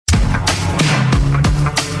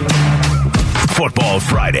Football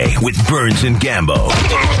Friday with Burns and Gambo.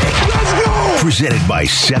 Let's go! Presented by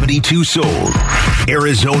 72 Sold.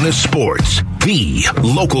 Arizona Sports, the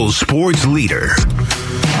local sports leader.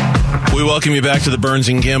 We welcome you back to the Burns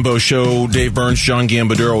and Gambo Show. Dave Burns, John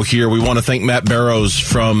Gambadero here. We want to thank Matt Barrows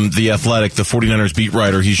from The Athletic, the 49ers beat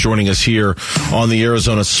writer. He's joining us here on the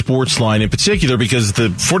Arizona Sports Line, in particular because the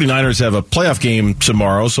 49ers have a playoff game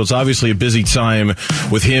tomorrow, so it's obviously a busy time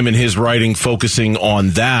with him and his writing focusing on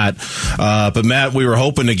that. But Matt, we were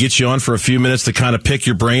hoping to get you on for a few minutes to kind of pick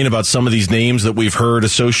your brain about some of these names that we've heard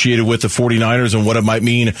associated with the 49ers and what it might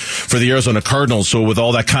mean for the Arizona Cardinals. So with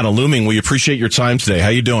all that kind of looming, we appreciate your time today. How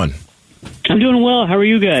you doing? I'm doing well. How are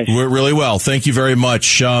you guys? We're really well. Thank you very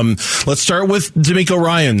much. Let's start with DeMeco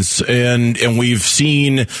Ryans. And we've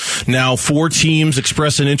seen now 4 teams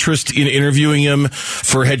express an interest in interviewing him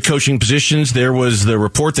for head coaching positions. There was the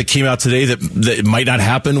report that came out today that it might not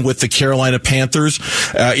happen with the Carolina Panthers.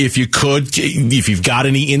 If you've got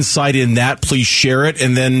any insight in that, please share it.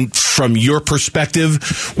 And then from your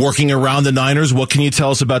perspective, working around the Niners, what can you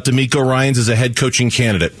tell us about DeMeco Ryans as a head coaching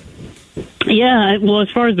candidate? Yeah, well, as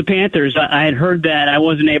far as the Panthers, I had heard that. I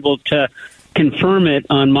wasn't able to confirm it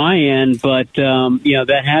on my end, but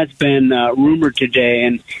that has been rumored today,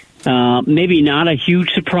 and maybe not a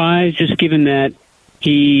huge surprise, just given that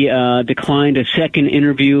he declined a second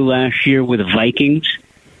interview last year with the Vikings,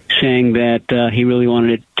 saying that he really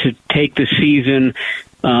wanted to take the season,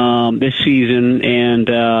 this season,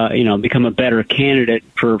 and become a better candidate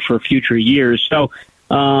for future years. So.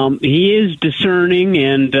 He is discerning,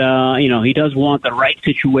 and he does want the right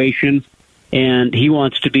situation, and he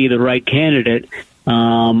wants to be the right candidate.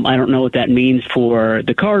 I don't know what that means for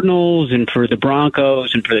the Cardinals and for the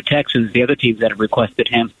Broncos and for the Texans, the other teams that have requested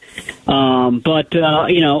him. But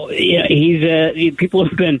people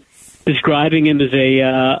have been describing him as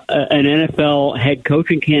an NFL head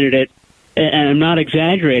coaching candidate. And I'm not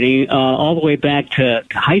exaggerating, all the way back to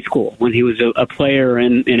high school when he was a player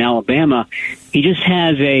in Alabama. He just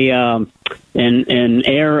has an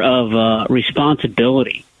air of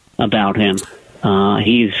responsibility about him.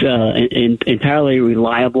 He's entirely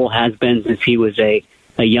reliable, has been since he was a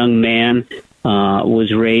young man,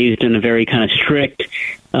 was raised in a very kind of strict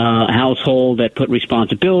household that put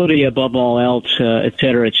responsibility above all else, et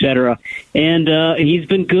cetera, et cetera. And he's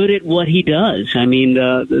been good at what he does. I mean,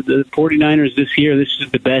 the 49ers this year, this is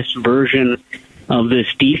the best version of this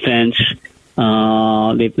defense.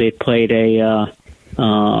 They've played a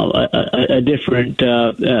different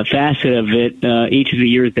facet of it each of the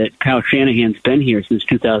years that Kyle Shanahan's been here since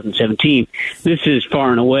 2017. This is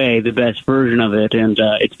far and away the best version of it, and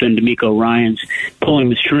it's been DeMeco Ryans pulling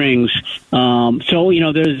the strings.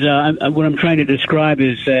 There's what I'm trying to describe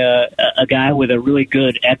is a guy with a really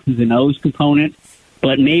good X's and O's component,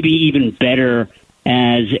 but maybe even better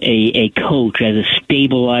as a coach, as a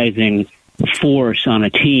stabilizing force on a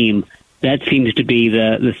team. That seems to be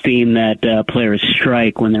the theme that players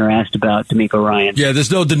strike when they're asked about DeMeco Ryans. Yeah,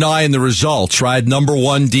 there's no denying the results, right? Number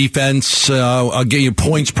 1 defense,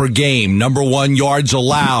 points per game. Number 1 yards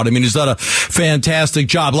allowed. I mean, he's done a fantastic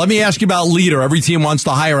job. Let me ask you about leader. Every team wants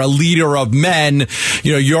to hire a leader of men.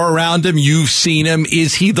 You're around him. You've seen him.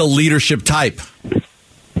 Is he the leadership type?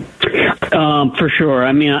 For sure.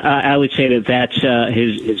 I mean, I would say that's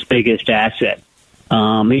his biggest asset.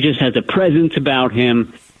 He just has a presence about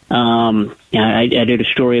him. I did a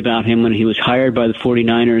story about him when he was hired by the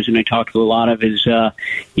 49ers, and I talked to a lot of his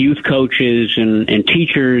youth coaches and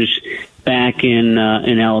teachers back in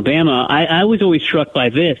Alabama. I was always struck by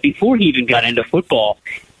this. Before he even got into football,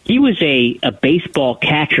 he was a baseball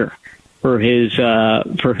catcher for his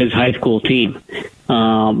high school team,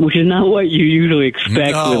 which is not what you usually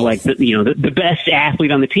expect with the best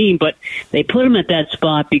athlete on the team. But they put him at that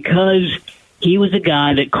spot because he was a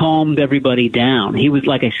guy that calmed everybody down. He was,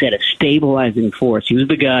 like I said, a stabilizing force. He was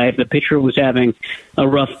the guy, if the pitcher was having a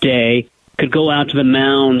rough day, could go out to the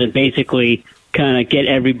mound and basically kind of get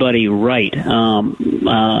everybody right.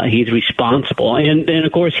 He's responsible. And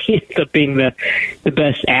of course, he ends up being the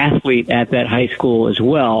best athlete at that high school as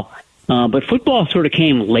well. But football sort of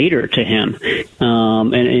came later to him,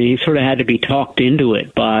 and he sort of had to be talked into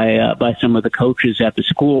it by some of the coaches at the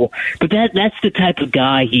school. But that's the type of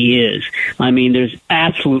guy he is. I mean, there's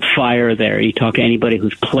absolute fire there. You talk to anybody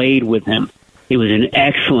who's played with him. He was an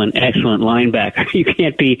excellent linebacker. You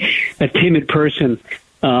can't be a timid person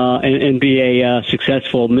and be a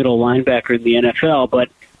successful middle linebacker in the NFL. But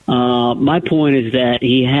my point is that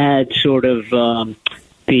he had sort of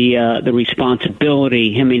the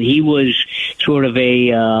responsibility. I mean, he was sort of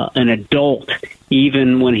an adult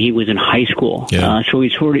even when he was in high school. Yeah. So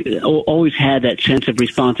he's always had that sense of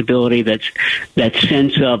responsibility, that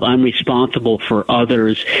sense of I'm responsible for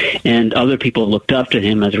others, and other people looked up to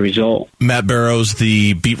him as a result. Matt Barrows,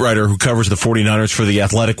 the beat writer who covers the 49ers for the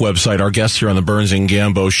Athletic website, our guest here on the Burns and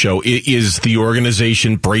Gambo show. Is the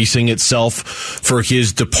organization bracing itself for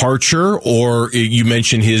his departure, or you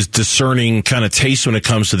mentioned his discerning kind of taste when it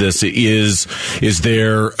comes to this? Is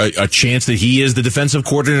there a chance that he is the defensive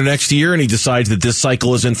coordinator next year and he decides that this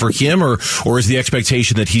cycle isn't for him, or is the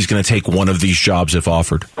expectation that he's going to take one of these jobs if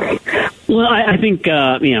offered? Well, I think,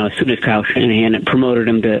 as soon as Kyle Shanahan promoted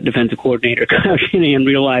him to defensive coordinator, Kyle Shanahan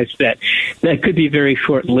realized that could be very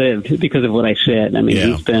short-lived because of what I said. I mean,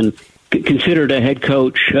 He's been considered a head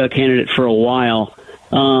coach candidate for a while.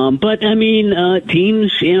 But, I mean,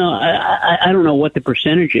 teams, I don't know what the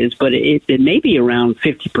percentage is, but it may be around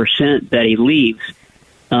 50% that he leaves.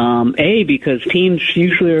 Because teams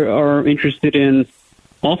usually are interested in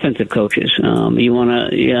offensive coaches. You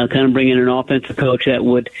want to kind of bring in an offensive coach that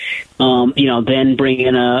would, then bring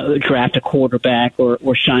in draft a quarterback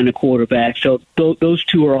or sign a quarterback. So those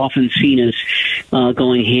two are often seen as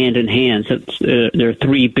going hand in hand. So there are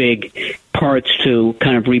three big parts to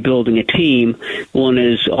kind of rebuilding a team. One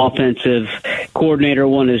is offensive coordinator,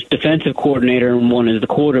 one is defensive coordinator, and one is the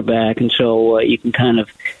quarterback. And so you can kind of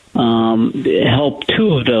help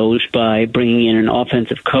two of those by bringing in an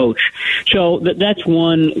offensive coach. So that's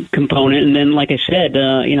one component. And then, like I said,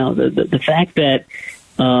 the fact that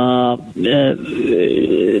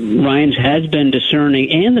Ryans has been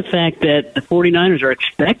discerning, and the fact that the 49ers are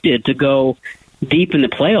expected to go deep in the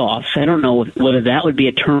playoffs. I don't know whether that would be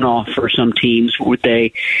a turnoff for some teams. Would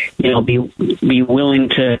they, be willing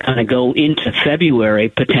to kind of go into February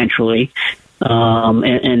potentially?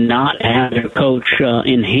 And not have their coach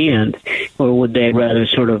in hand, or would they rather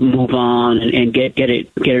sort of move on and get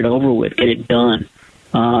it over with, get it done?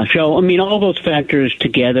 So, I mean, all those factors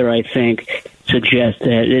together, I think, suggest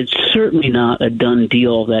that it's certainly not a done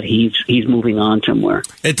deal that he's moving on somewhere.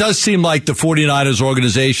 It does seem like the 49ers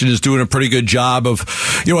organization is doing a pretty good job of,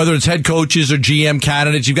 whether it's head coaches or GM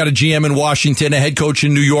candidates. You've got a GM in Washington, a head coach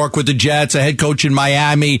in New York with the Jets, a head coach in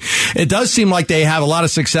Miami. It does seem like they have a lot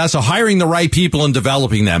of success of hiring the right people and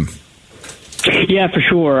developing them. Yeah, for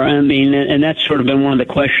sure. I mean, and that's sort of been one of the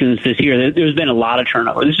questions this year. There's been a lot of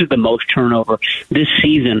turnover. This is the most turnover this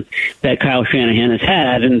season that Kyle Shanahan has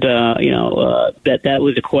had. And, that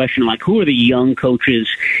was a question like, who are the young coaches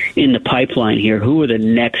in the pipeline here? Who are the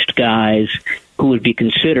next guys who would be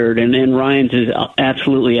considered? And Ryans is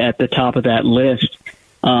absolutely at the top of that list.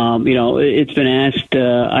 It's been asked,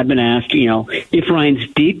 I've been asked, if Ryans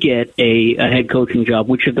did get a head coaching job,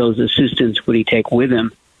 which of those assistants would he take with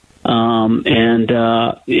him?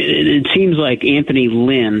 It seems like Anthony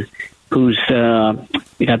Lynn, who's got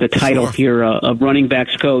the title here of running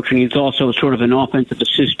backs coach, and he's also sort of an offensive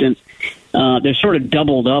assistant. They're sort of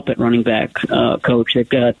doubled up at running back coach. They've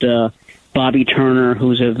got Bobby Turner,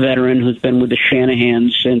 who's a veteran who's been with the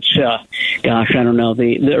Shanahans since, the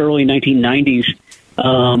early 1990s.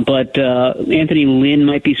 But Anthony Lynn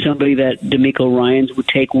might be somebody that DeMeco Ryans would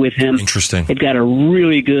take with him. Interesting. They've got a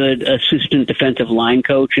really good assistant defensive line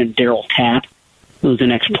coach in Daryl Tapp, who's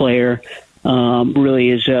an ex-player. Really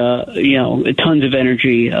is, tons of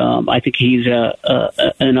energy. I think he's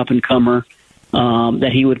an up-and-comer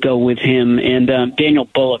that he would go with him. And Daniel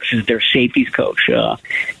Bullocks is their safeties coach.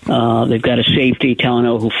 They've got a safety,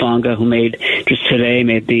 Talanoa Hufanga, who made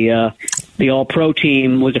the All-Pro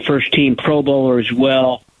team, was a first-team Pro Bowler as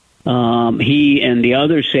well. He and the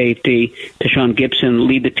other safety, Deshaun Gibson,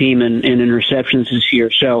 lead the team in interceptions this year.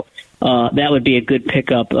 So that would be a good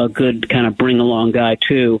pickup, a good kind of bring-along guy,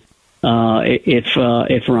 too.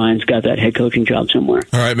 If Ryan's got that head coaching job somewhere.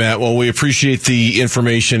 All right, Matt. Well, we appreciate the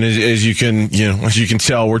information. As you can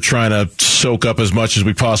tell, we're trying to soak up as much as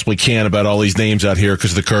we possibly can about all these names out here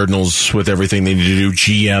because the Cardinals, with everything they need to do,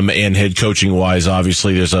 GM and head coaching wise,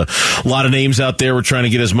 obviously there's a lot of names out there. We're trying to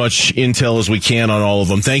get as much intel as we can on all of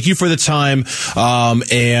them. Thank you for the time,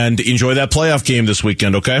 and enjoy that playoff game this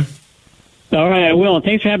weekend. Okay. All right, I will.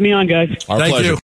 Thanks for having me on, guys. Our pleasure. Thank you.